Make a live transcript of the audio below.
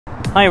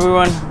Hi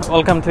everyone,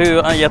 welcome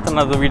to yet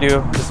another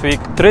video this week.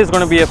 Today is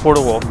going to be a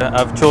photo walk.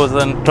 I've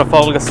chosen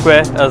Trafalgar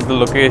Square as the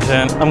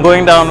location. I'm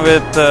going down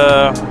with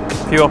a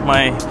few of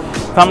my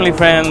family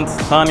friends,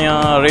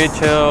 Tania,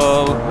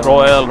 Rachael,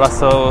 Roel,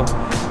 Russel,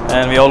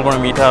 and we're all going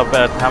to meet up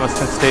at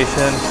Hammersmith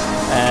Station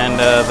and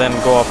then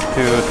go up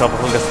to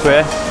Trafalgar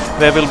Square,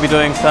 where we'll be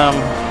doing some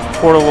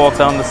photo walk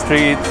down the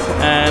streets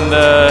and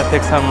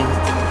take some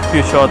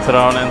few shots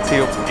around and see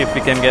if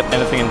we can get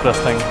anything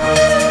interesting.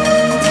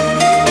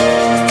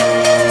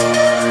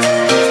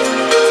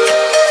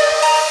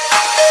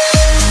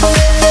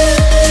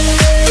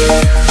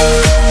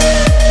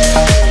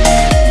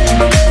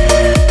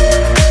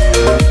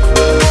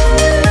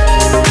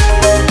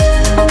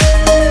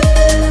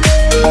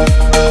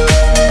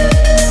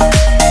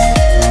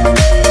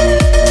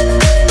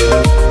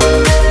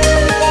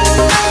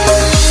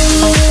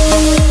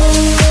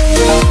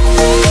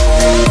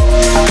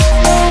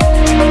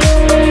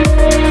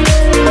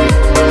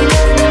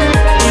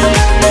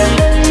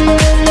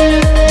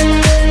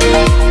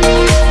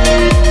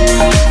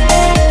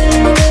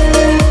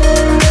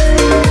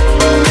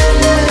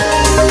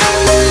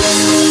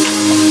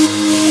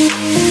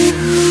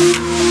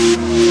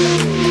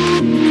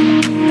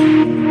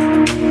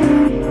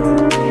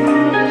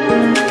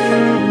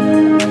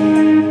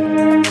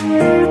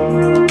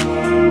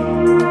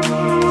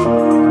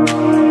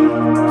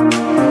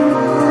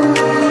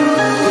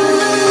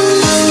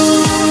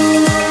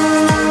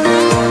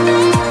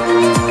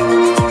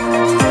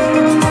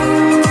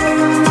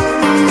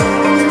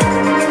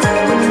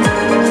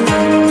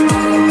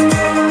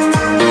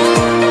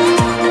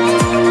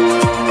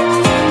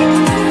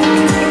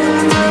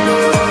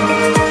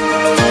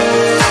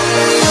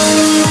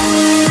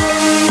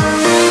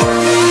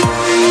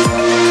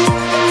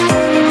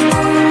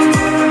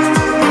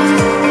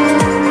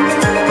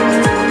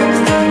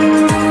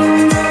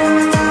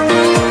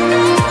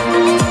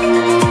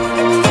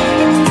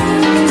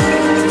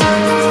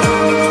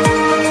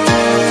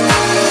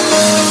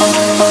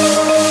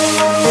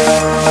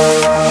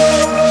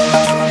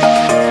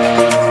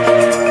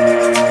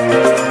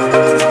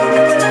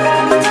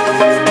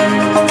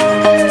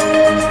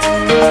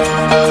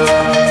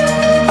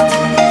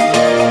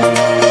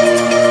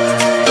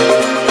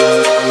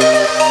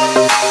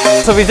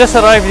 So we just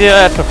arrived here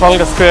at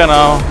Trafalgar Square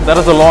now. That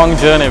is a long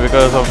journey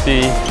because of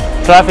the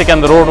traffic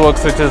and the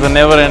roadworks, which is a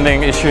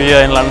never-ending issue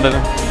here in London.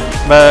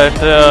 But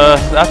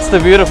that's the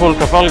beautiful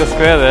Trafalgar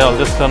Square there. I'll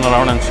just turn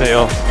around and show you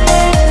all.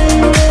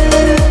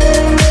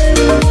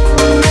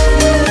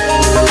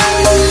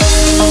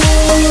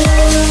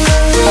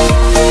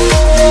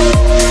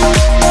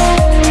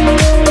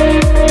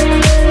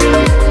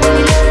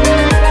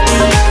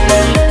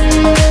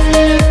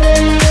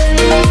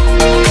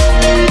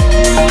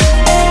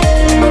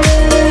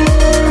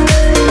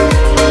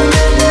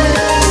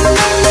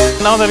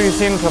 Now that we've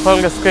seen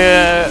Trafalgar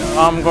Square,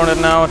 I'm going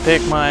to now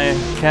take my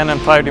Canon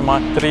 5D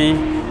Mark III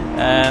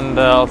and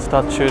I'll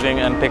start shooting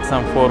and take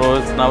some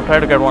photos. And I'll try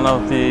to get one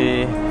of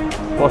the,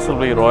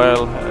 possibly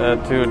Royal,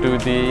 to do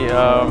the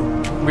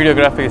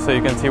videography so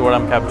you can see what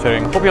I'm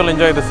capturing. Hope you'll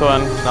enjoy this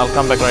one and I'll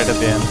come back right at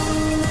the end.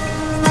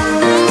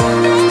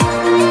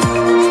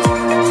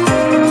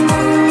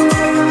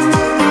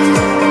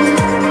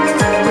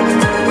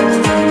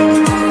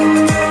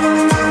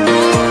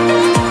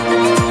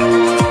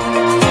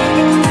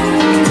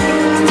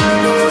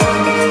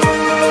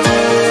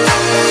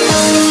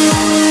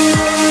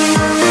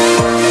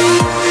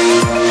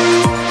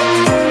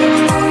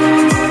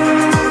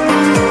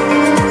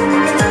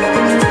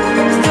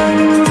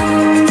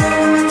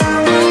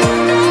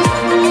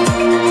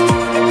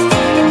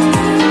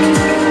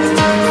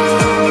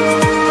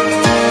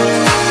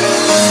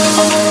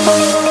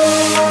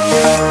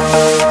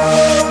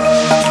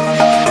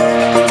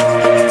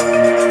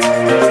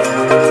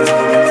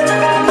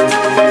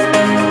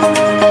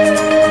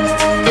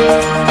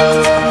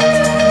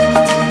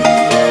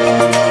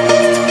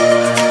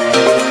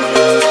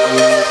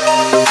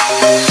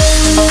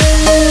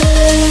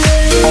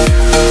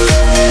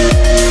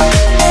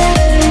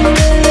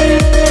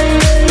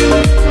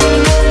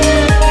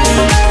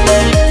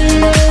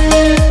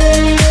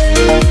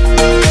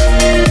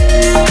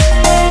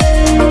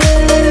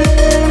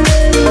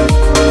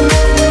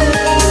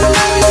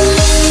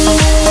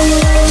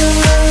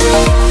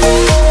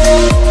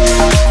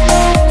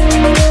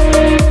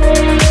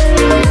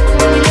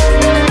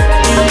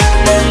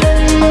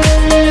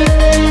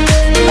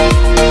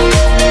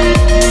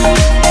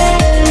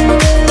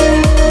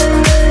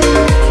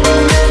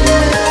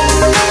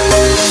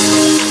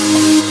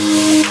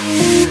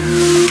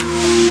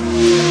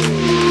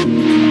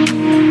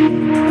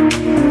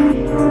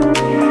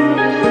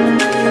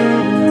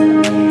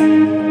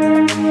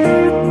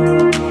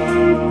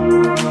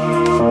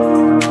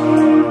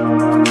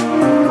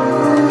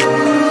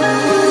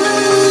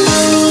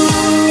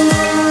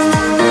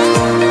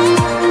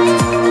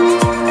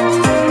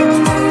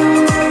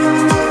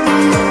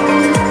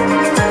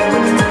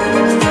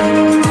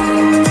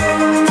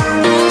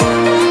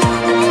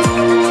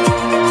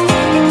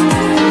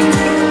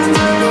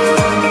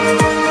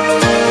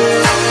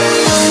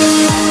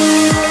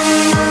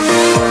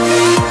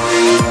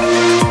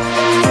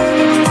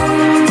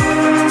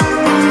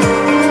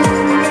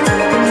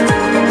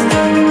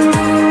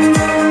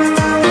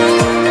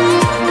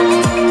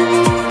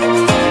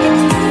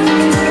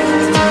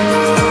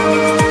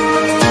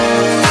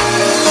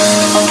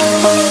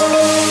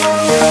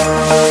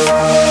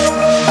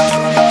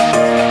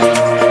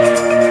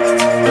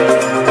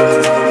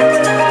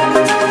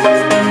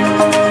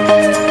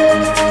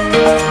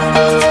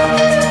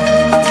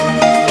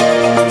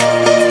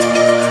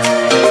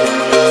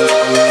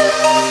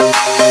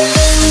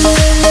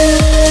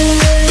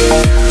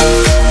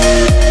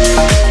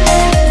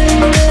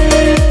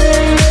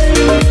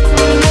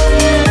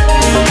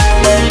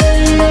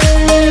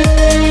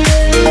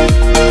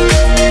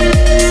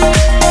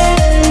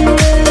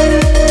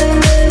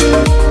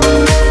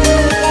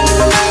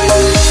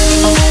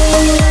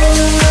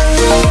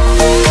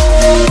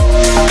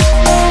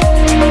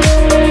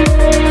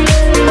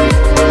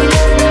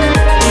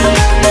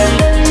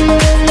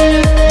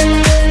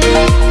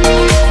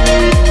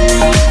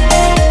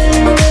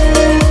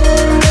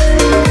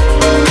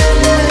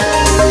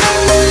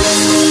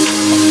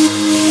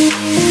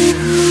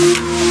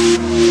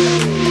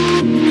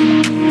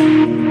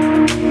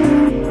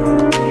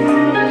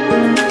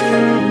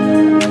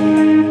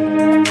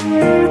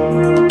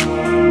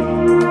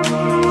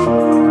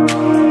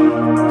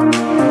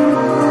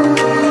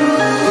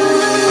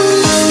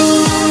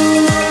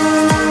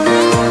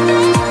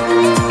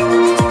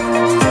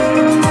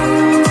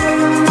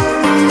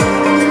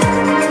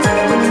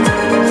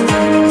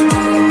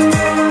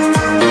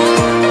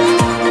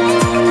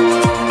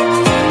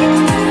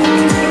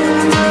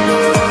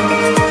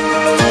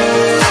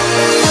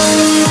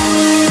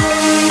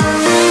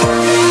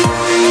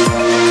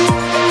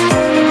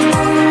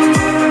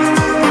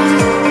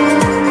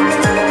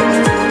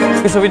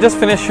 Okay, so we just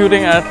finished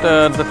shooting at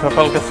the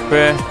Trafalgar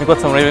Square. We got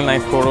some really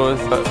nice photos.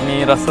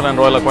 Me, Russel and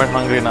Roel are quite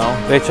hungry now.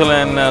 Rachael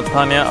and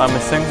Tania are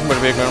missing,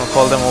 but we're going to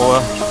call them over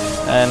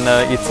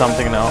and eat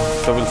something now.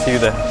 So we'll see you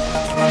there.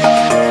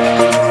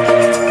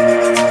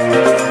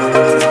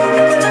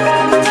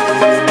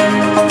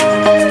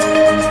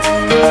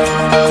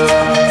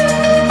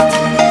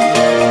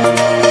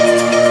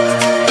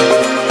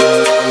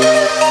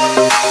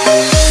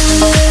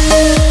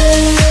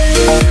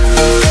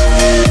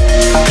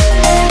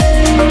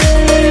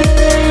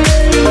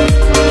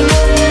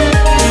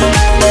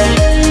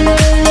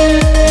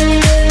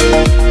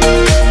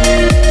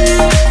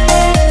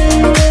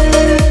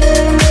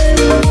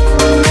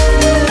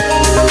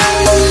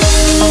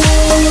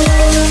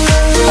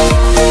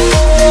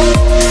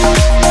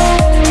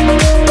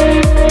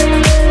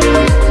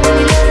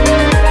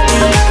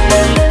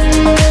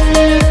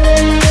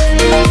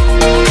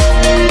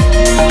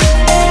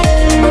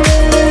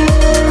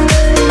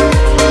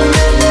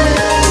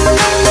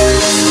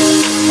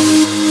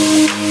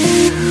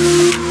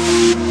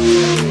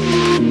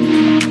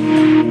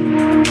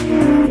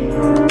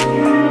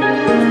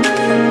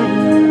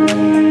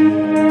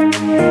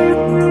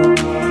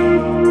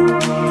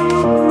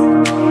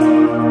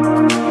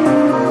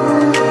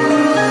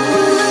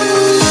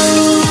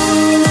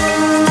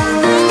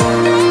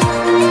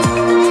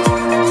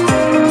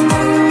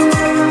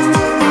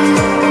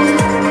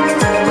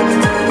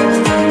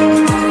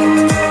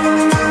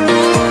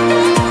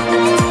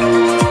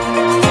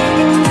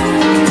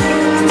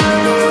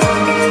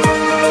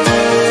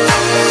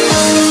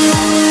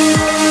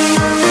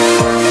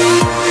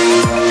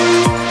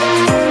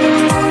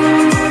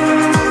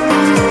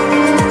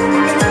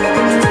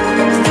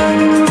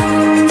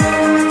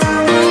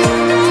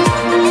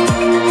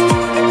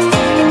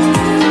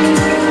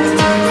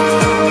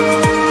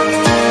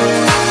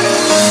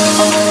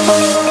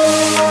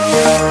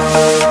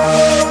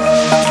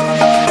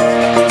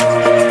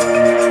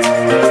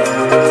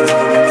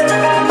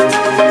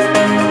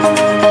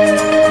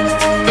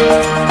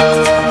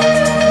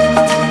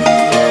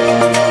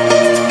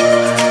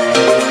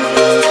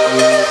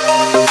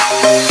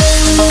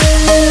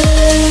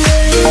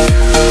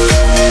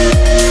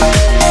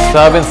 So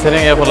I've been sitting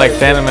here for like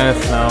 10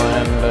 minutes now,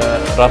 and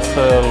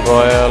Russel,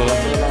 Roel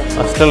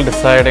are still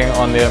deciding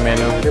on their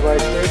menu.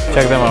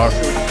 Check them out.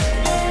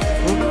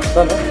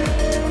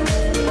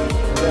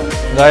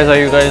 Guys, are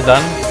you guys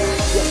done?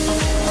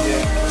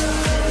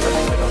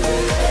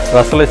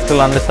 Russel is still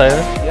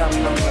undecided?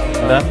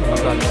 Done?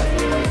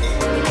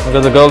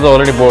 Because the girls are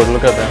already bored,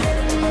 look at them.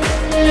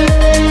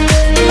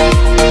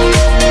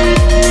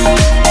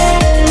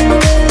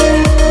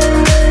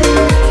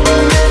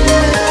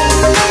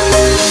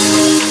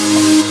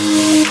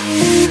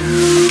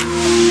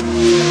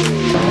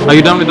 Are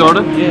you done with the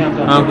order? Yeah,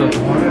 I'm done.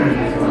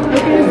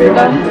 Okay.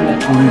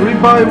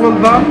 Ribeye well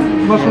done,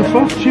 mushroom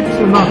sauce, chips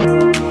and nuts.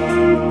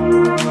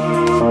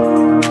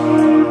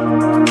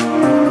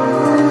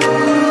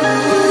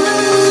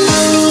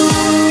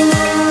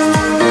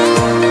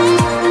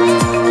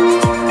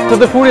 So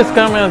the food is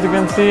coming, as you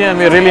can see, and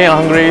we're really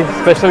hungry,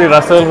 especially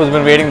Russel, who's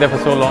been waiting there for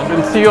so long.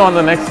 We'll see you on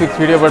the next week's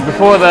video, but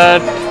before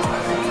that,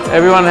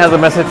 everyone has a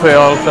message for you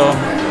all, so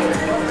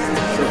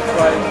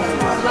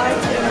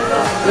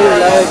Please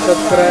like,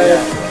 subscribe,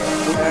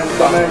 and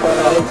comment on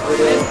our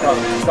video.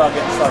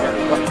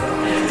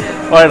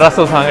 Alright,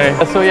 Russell's hungry.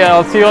 So yeah,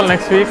 I'll see you all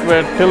next week,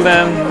 but till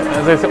then,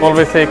 as I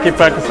always say, keep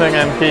practicing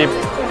and keep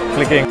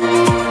clicking.